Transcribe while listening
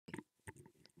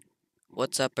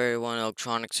What's up everyone,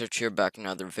 Electronic Search here, back in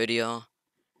another video.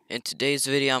 In today's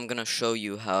video I'm gonna show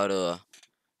you how to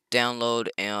download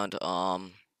and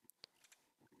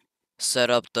set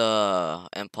up the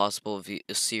Impossible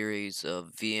series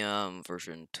of VM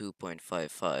version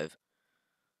 2.55.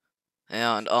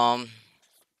 And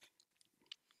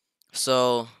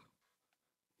so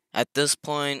at this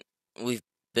point we've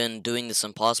been doing this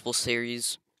Impossible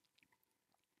series,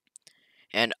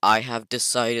 and I have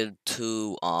decided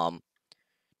to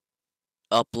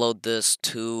upload this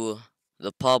to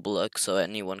the public so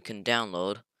anyone can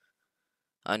download.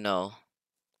 I know.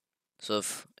 So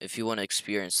if you want to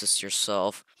experience this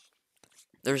yourself,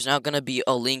 there's now going to be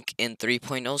a link in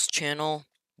 3.0's channel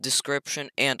description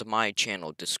and my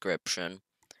channel description.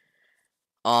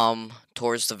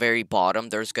 Towards the very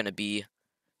bottom, there's going to be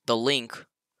the link,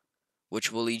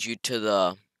 which will lead you to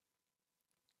the,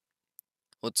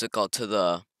 to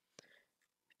the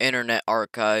Internet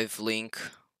Archive link,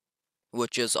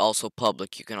 which is also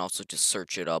public. You can also just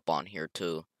search it up on here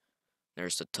too.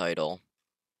 There's the title.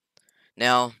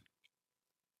 Now,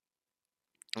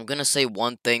 I'm going to say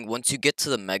one thing. Once you get to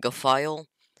the mega file,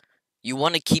 you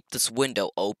want to keep this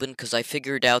window open, because I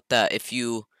figured out that if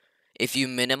you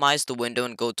minimize the window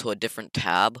and go to a different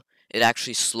tab, it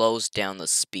actually slows down the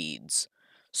speeds.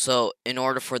 So in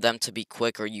order for them to be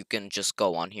quicker, you can just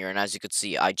go on here, and as you can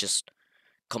see, I just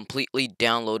completely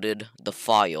downloaded the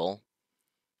file.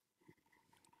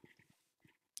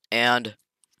 And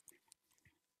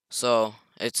so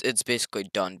it's basically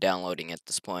done downloading at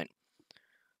this point.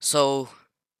 So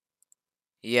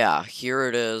yeah, here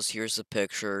it is. Here's the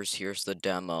pictures, here's the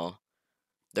demo.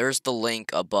 There's the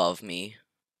link above me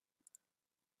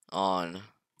on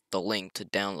the link to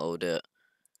download it.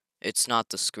 It's not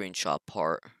the screenshot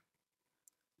part.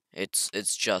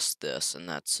 It's just this, and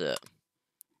that's it.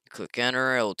 Click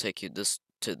enter, it will take you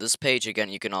to this page. Again,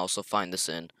 you can also find this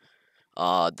in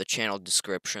the channel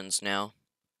descriptions now.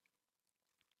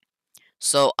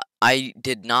 So I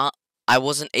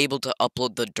wasn't able to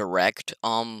upload the direct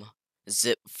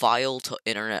zip file to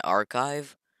Internet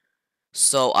Archive,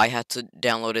 so I had to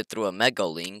download it through a mega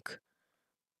link.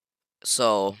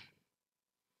 So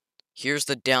here's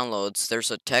the downloads.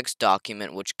 There's a text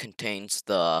document which contains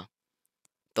the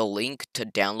link to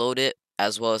download it,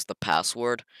 as well as the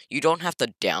password. You don't have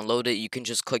to download it, you can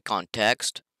just click on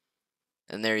text,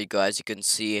 and there you go. As you can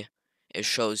see, it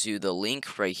shows you the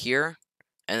link right here,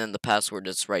 and then the password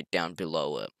is right down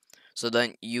below it. So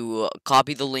then you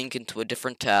copy the link into a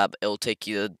different tab, it'll take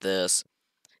you to this,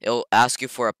 it'll ask you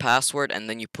for a password, and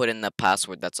then you put in the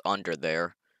password that's under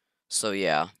there. So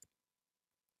yeah,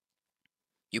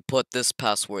 you put this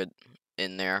password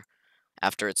in there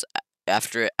after it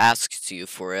asks you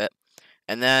for it,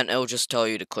 and then it'll just tell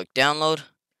you to click download.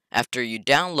 After you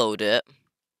download it,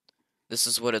 this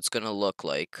is what it's going to look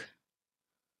like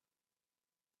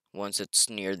once it's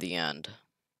near the end.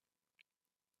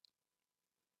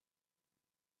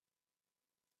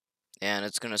 And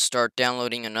it's going to start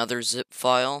downloading another zip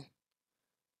file.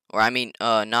 Or I mean,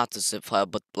 not the zip file,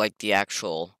 but like the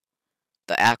actual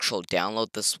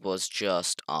download. This was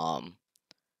just the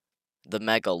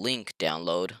mega link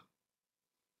download,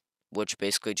 which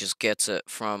basically just gets it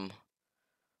from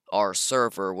our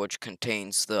server, which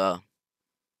contains the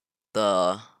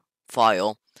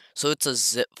file. So it's a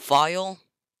zip file,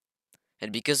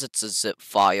 and because it's a zip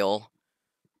file,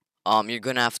 you're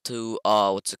gonna have to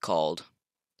unzip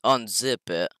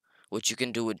it, which you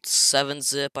can do with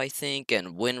 7-zip, I think,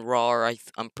 and WinRAR,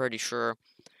 I'm pretty sure.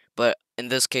 But in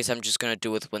this case, I'm just gonna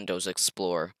do it with Windows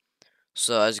Explorer.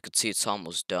 So as you can see, it's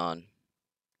almost done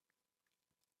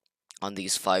on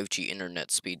these 5G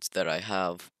internet speeds that I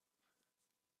have.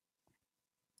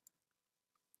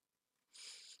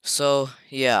 So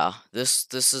yeah, that's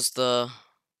the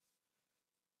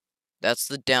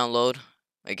download.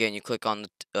 Again, you click on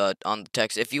the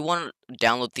text. If you want to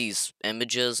download these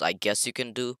images, I guess you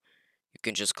can do. You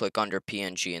can just click under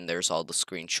PNG, and there's all the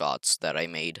screenshots that I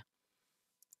made.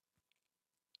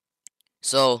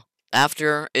 So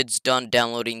after it's done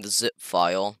downloading the zip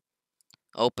file,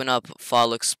 open up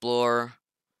File Explorer,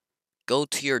 go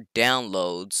to your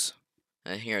downloads,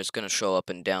 and here it's going to show up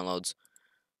in downloads.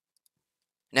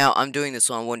 Now I'm doing this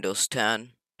on Windows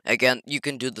 10. Again, you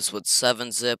can do this with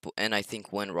 7-zip and I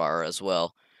think WinRAR as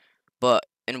well. But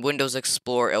in Windows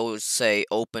Explorer, it will say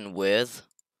open with,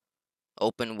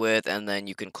 and then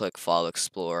you can click File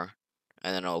Explorer,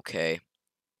 and then OK.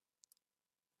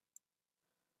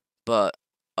 But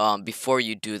before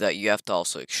you do that, you have to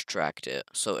also extract it.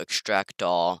 So extract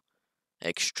all,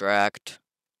 extract,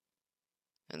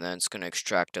 and then it's going to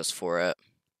extract us for it.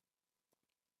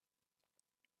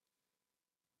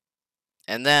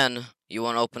 And then you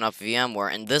want to open up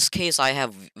VMware. In this case, I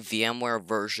have VMware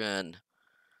version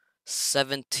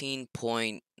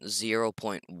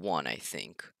 17.0.1, I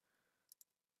think.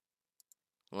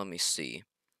 Let me see.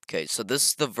 Okay, so this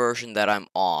is the version that I'm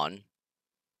on.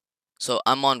 So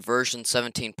I'm on version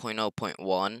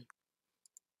 17.0.1,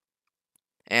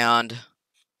 and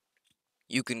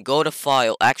you can go to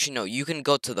File. Actually, no, you can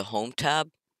go to the Home tab,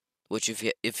 which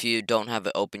if you don't have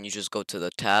it open, you just go to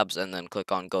the tabs and then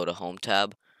click on Go to Home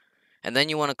tab. And then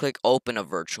you want to click Open a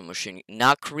Virtual Machine.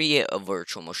 Not create a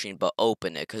virtual machine, but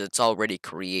open it, because it's already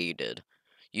created.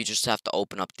 You just have to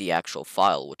open up the actual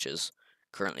file, which is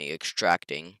currently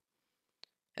extracting.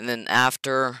 And then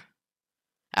after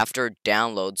it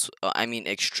downloads,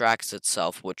 extracts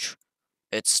itself, which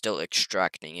it's still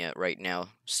extracting it right now.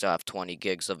 Still have 20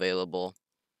 gigs available.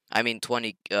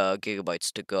 20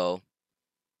 gigabytes to go.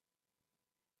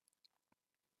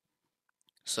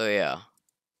 So yeah,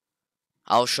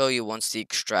 I'll show you once the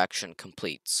extraction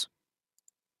completes.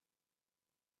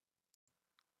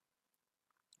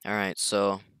 Alright,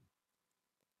 so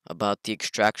about the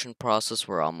extraction process,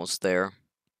 we're almost there.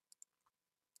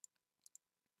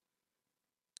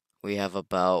 We have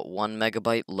about 1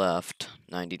 megabyte left,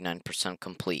 99%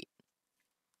 complete.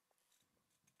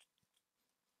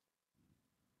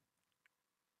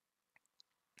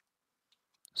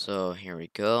 So here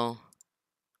we go.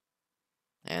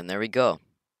 And there we go.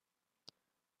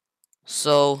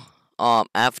 So,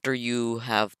 after you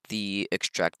have the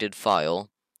extracted file,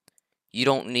 you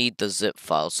don't need the zip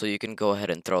file, so you can go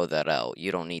ahead and throw that out.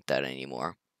 You don't need that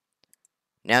anymore.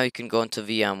 Now you can go into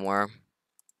VMware,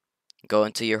 go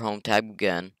into your Home tab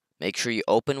again, make sure you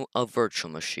open a virtual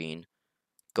machine,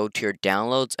 go to your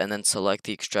downloads, and then select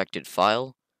the extracted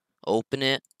file, open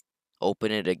it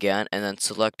again, and then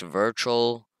select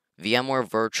VMware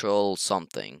virtual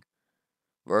something,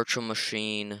 virtual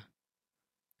machine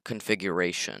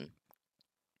configuration.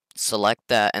 Select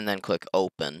that and then click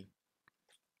open,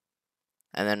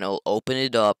 and then it'll open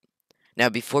it up. Now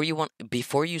before you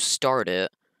start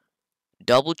it,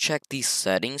 double check these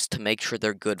settings to make sure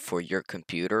they're good for your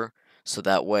computer, so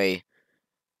that way,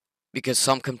 because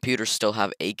some computers still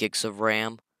have 8 gigs of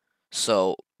RAM,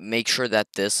 so make sure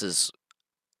that this is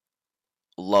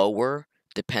lower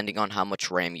depending on how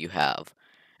much RAM you have.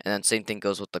 And then same thing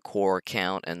goes with the core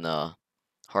count and the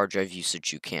hard drive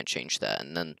usage. You can't change that,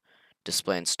 and then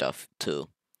display and stuff too.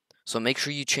 So make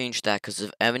sure you change that, because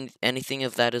if anything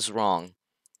of that is wrong,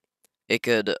 it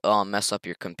could mess up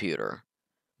your computer.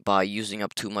 By using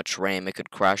up too much RAM, it could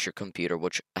crash your computer,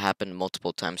 which happened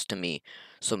multiple times to me.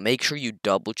 So make sure you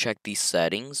double check these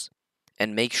settings,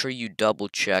 and make sure you double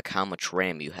check how much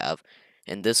RAM you have.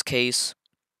 In this case,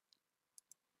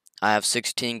 I have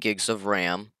 16 gigs of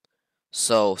RAM,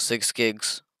 so 6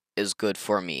 gigs is good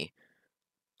for me.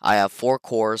 I have 4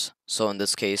 cores, so in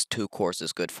this case 2 cores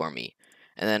is good for me.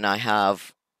 And then I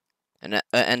have an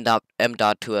M.2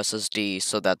 SSD,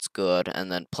 so that's good,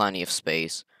 and then plenty of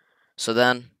space. So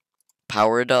then,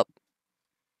 power it up.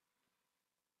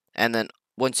 And then,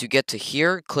 once you get to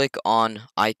here, click on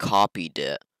I copied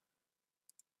it.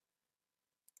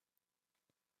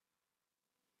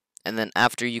 And then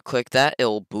after you click that, it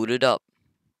will boot it up.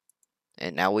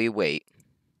 And now we wait.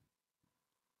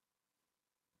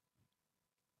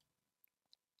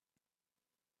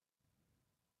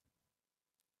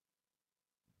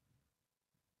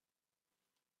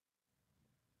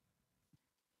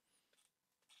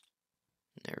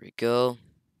 There we go.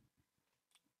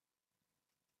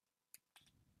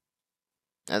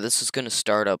 Now this is going to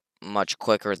start up much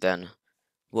quicker than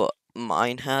what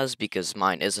mine has, because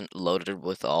mine isn't loaded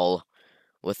with a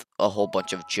whole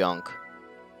bunch of junk.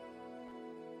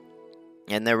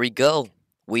 And there we go.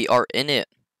 We are in it.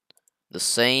 The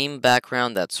same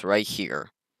background that's right here,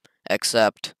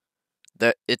 except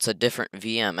that it's a different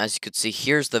VM. As you can see,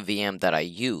 here's the VM that I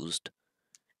used,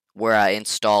 where I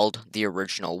installed the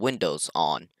original Windows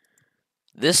on.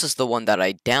 This is the one that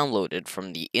I downloaded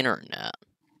from the internet.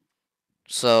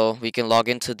 So we can log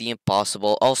into the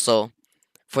Impossible. Also,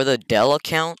 for the Dell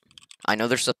account, I know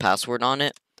there's a password on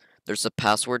it. There's a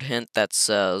password hint that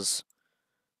says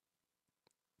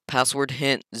password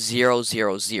hint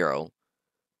 000.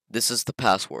 This is the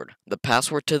password. The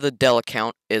password to the Dell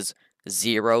account is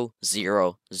 000.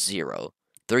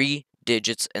 3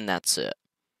 digits, and that's it.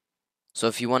 So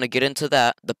if you want to get into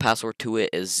that, the password to it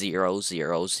is 000.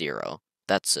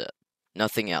 That's it.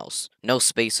 Nothing else. No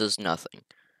spaces, nothing.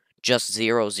 Just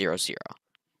 000.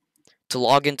 To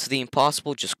log into the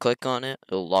Impossible, just click on it.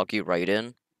 It'll log you right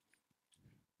in.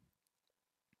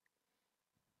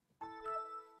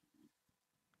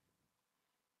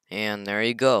 And there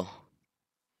you go.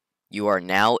 You are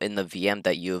now in the VM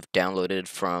that you have downloaded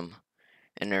from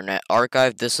Internet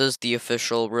Archive. This is the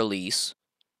official release,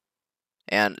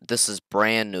 and this is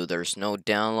brand new. There's no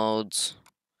downloads.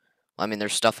 I mean,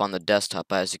 there's stuff on the desktop,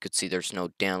 but as you can see, there's no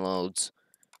downloads,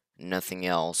 nothing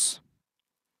else,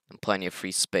 and plenty of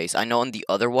free space. I know on the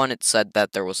other one it said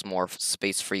that there was more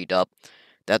space freed up.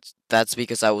 That's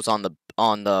because I was on the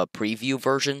preview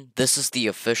version. This is the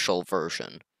official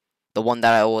version. The one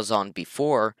that I was on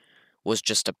before was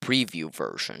just a preview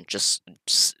version, just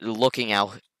looking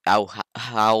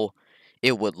how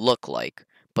it would look like.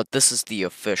 But this is the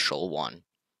official one.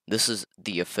 This is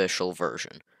the official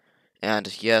version.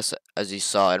 And yes, as you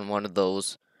saw in one of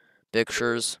those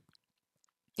pictures,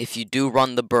 if you do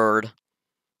run the bird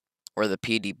or the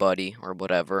PD buddy or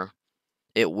whatever,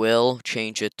 it will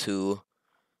change it to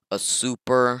a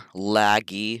super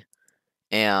laggy,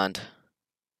 and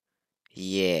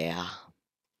yeah,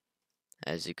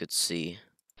 as you could see,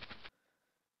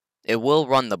 it will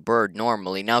run the bird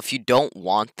normally. Now, if you don't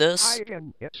want this,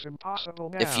 It's impossible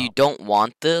now. if you don't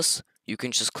want this, you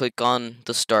can just click on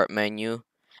the start menu.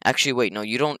 Actually, wait, no,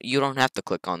 you don't have to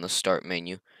click on the start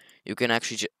menu. You can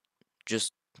actually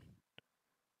just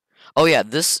Oh yeah,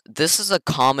 this is a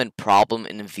common problem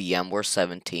in VMware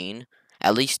 17.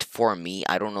 At least for me,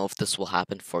 I don't know if this will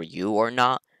happen for you or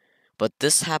not, but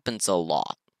this happens a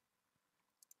lot.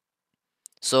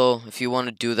 So, if you want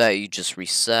to do that, you just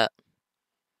reset.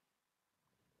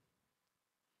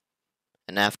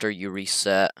 And after you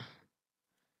reset,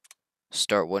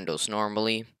 start Windows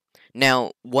normally.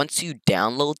 Now, once you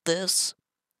download this,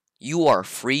 you are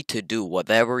free to do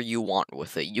whatever you want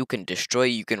with it. You can destroy,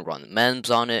 you can run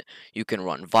mems on it, you can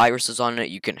run viruses on it,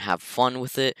 you can have fun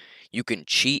with it, you can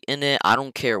cheat in it. I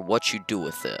don't care what you do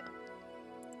with it.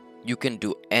 You can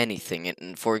do anything.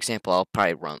 And for example, I'll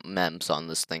probably run mems on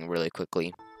this thing really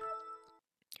quickly.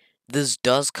 This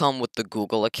does come with the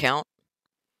Google account,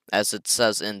 as it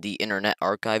says in the Internet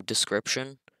Archive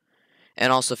description.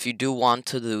 And also, if you do want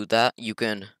to do that, you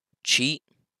can cheat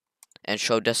and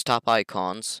show desktop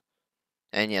icons.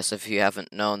 And yes, if you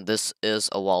haven't known, this is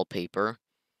a wallpaper.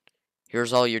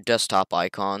 Here's all your desktop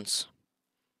icons.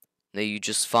 Then you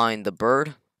just find the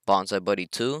bird, Bonsai Buddy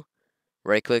 2,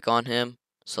 right click on him,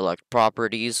 select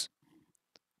properties,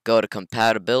 go to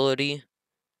compatibility,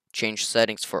 change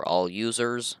settings for all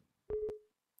users,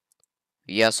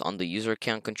 yes on the user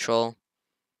account control,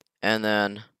 and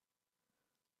then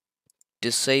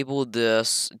disable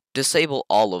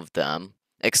all of them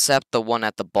except the one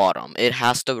at the bottom. It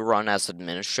has to run as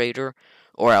administrator,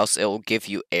 or else it will give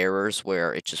you errors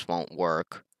where it just won't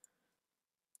work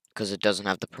because it doesn't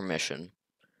have the permission.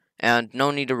 And no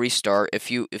need to restart.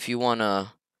 If you want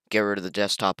to get rid of the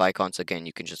desktop icons again,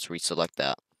 you can just reselect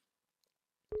that.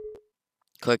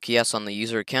 Click yes on the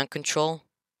user account control.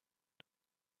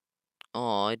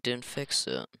 Oh, I didn't fix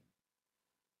it.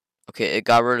 Okay, it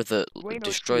got rid of the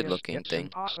destroyed looking thing.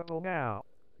 It's impossible now.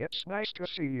 It's nice to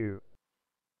see you.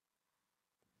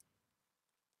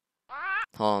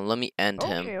 Hold on, let me end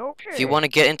him. Okay. If you want to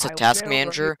get into I'll Task get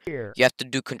Manager, here. you have to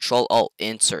do Control-Alt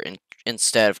Insert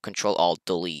instead of Control-Alt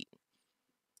Delete.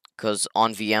 Because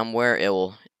on VMware,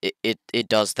 it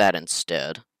does that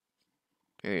instead.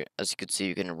 Here, as you can see,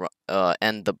 you can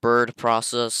end the bird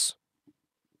process.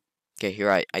 Okay,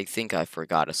 here I think I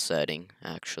forgot a setting,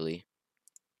 actually.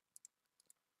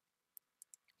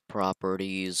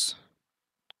 Properties,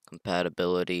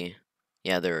 compatibility.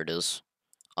 Yeah, there it is.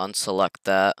 Unselect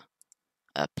that.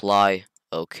 Apply.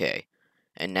 Okay.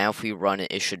 And now if we run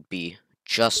it, it should be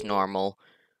just normal,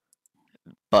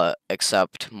 but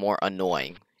except more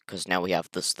annoying, because now we have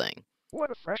this thing.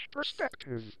 What a fresh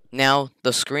perspective. Now,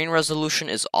 the screen resolution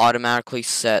is automatically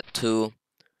set to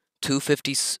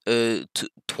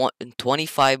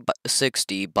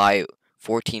 2560 by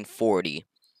 1440.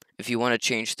 If you want to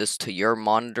change this to your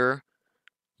monitor,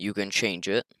 you can change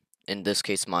it. In this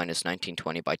case, mine is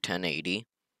 1920 by 1080.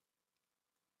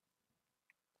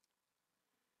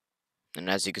 And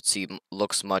as you can see,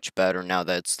 looks much better now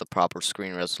that it's the proper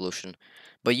screen resolution.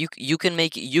 But you can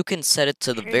set it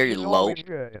to the very low.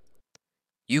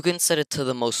 You can set it to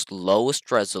the most lowest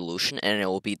resolution, and it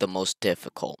will be the most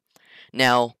difficult.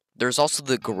 Now, there's also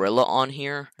the gorilla on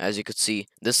here. As you can see,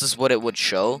 this is what it would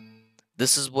show.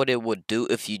 This is what it would do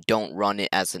if you don't run it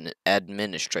as an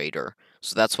administrator.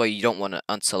 So that's why you don't want to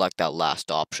unselect that last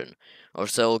option. Or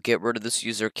so it'll get rid of this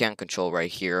user account control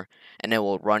right here, and it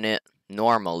will run it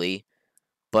normally,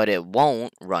 but it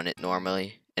won't run it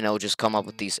normally, and it'll just come up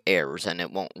with these errors, and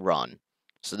it won't run.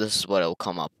 So this is what it'll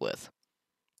come up with.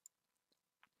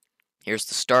 Here's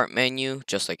the start menu,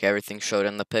 just like everything showed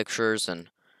in the pictures and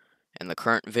in the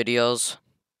current videos.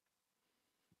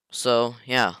 So,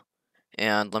 yeah.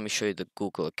 And let me show you the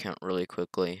Google account really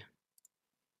quickly.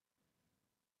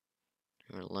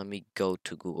 Here, let me go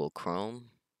to Google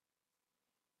Chrome.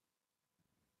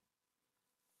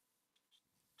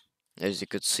 As you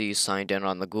could see, signed in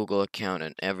on the Google account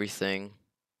and everything.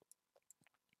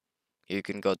 You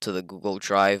can go to the Google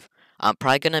Drive. I'm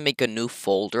probably going to make a new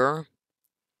folder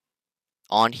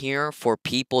on here for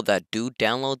people that do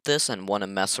download this and want to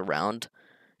mess around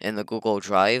in the Google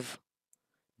Drive.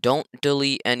 Don't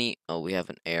delete any. Oh, we have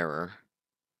an error.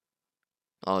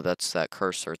 Oh, that's that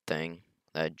cursor thing.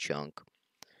 That junk.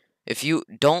 If you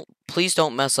don't, please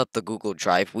don't mess up the Google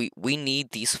Drive. We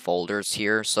need these folders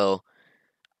here, so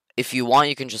if you want,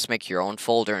 you can just make your own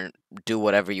folder and do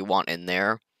whatever you want in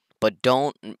there. But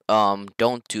don't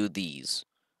do these.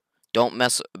 Don't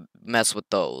mess with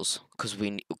those, cause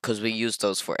we use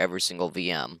those for every single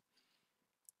VM.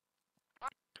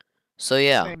 So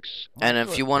yeah, Thanks. My and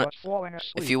foot was falling if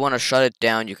asleep. you want to shut it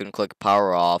down, you can click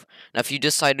power off. Now, if you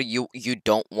decide you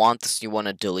don't want this, you want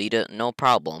to delete it, no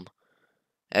problem.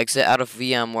 Exit out of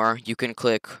VMware. You can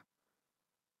click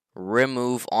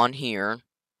remove on here,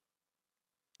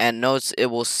 and notice it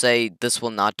will say this will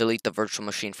not delete the virtual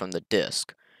machine from the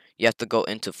disk. You have to go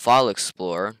into File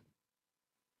Explorer.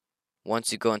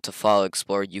 Once you go into File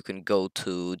Explorer, you can go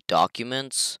to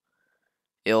Documents.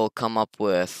 It'll come up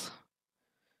with,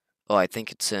 oh, I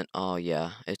think it's in, oh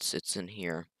yeah, it's in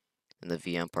here in the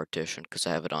VM partition because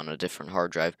I have it on a different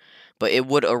hard drive. But it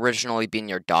would originally be in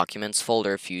your Documents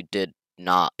folder if you did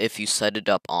not, if you set it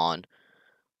up on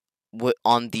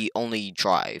the only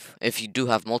drive. If you do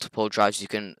have multiple drives, you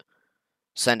can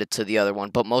send it to the other one,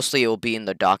 but mostly it will be in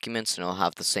the Documents and it'll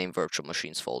have the same virtual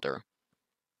machines folder.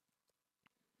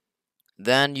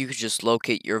 Then you could just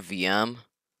locate your VM,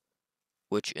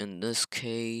 which in this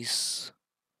case,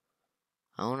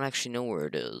 I don't actually know where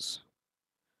it is.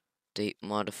 Date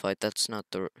modified, that's not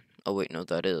the, oh wait, no,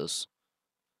 that is.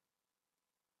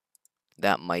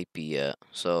 That might be it.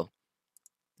 So,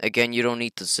 again, you don't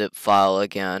need the zip file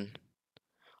again.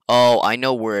 Oh, I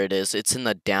know where it is. It's in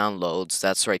the downloads.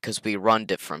 That's right, because we run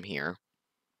it from here.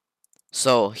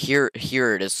 So here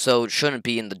it is. So it shouldn't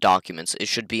be in the documents. It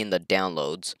should be in the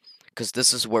downloads, because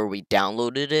this is where we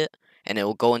downloaded it, and it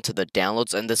will go into the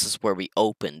downloads, and this is where we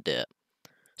opened it.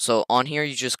 So on here,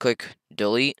 you just click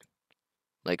delete,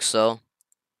 like so.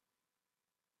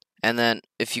 And then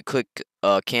if you click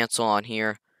cancel on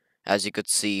here, as you could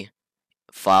see,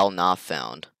 file not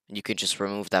found. You could just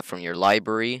remove that from your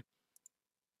library,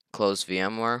 close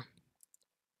VMware,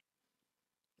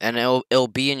 and it'll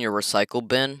be in your recycle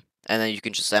bin, and then you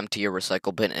can just empty your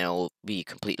recycle bin and it'll be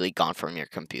completely gone from your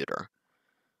computer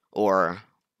or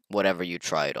whatever you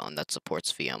tried on that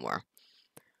supports VMware.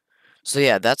 So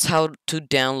yeah, that's how to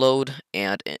download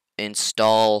and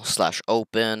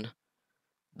install/open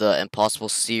the Impossible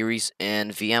series in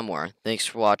VMware. Thanks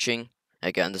for watching.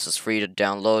 Again, this is free to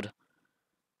download,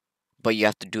 but you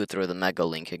have to do it through the mega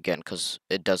link again because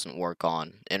it doesn't work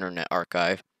on Internet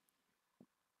Archive.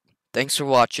 Thanks for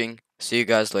watching. See you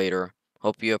guys later.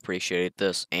 Hope you appreciated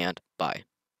this, and bye.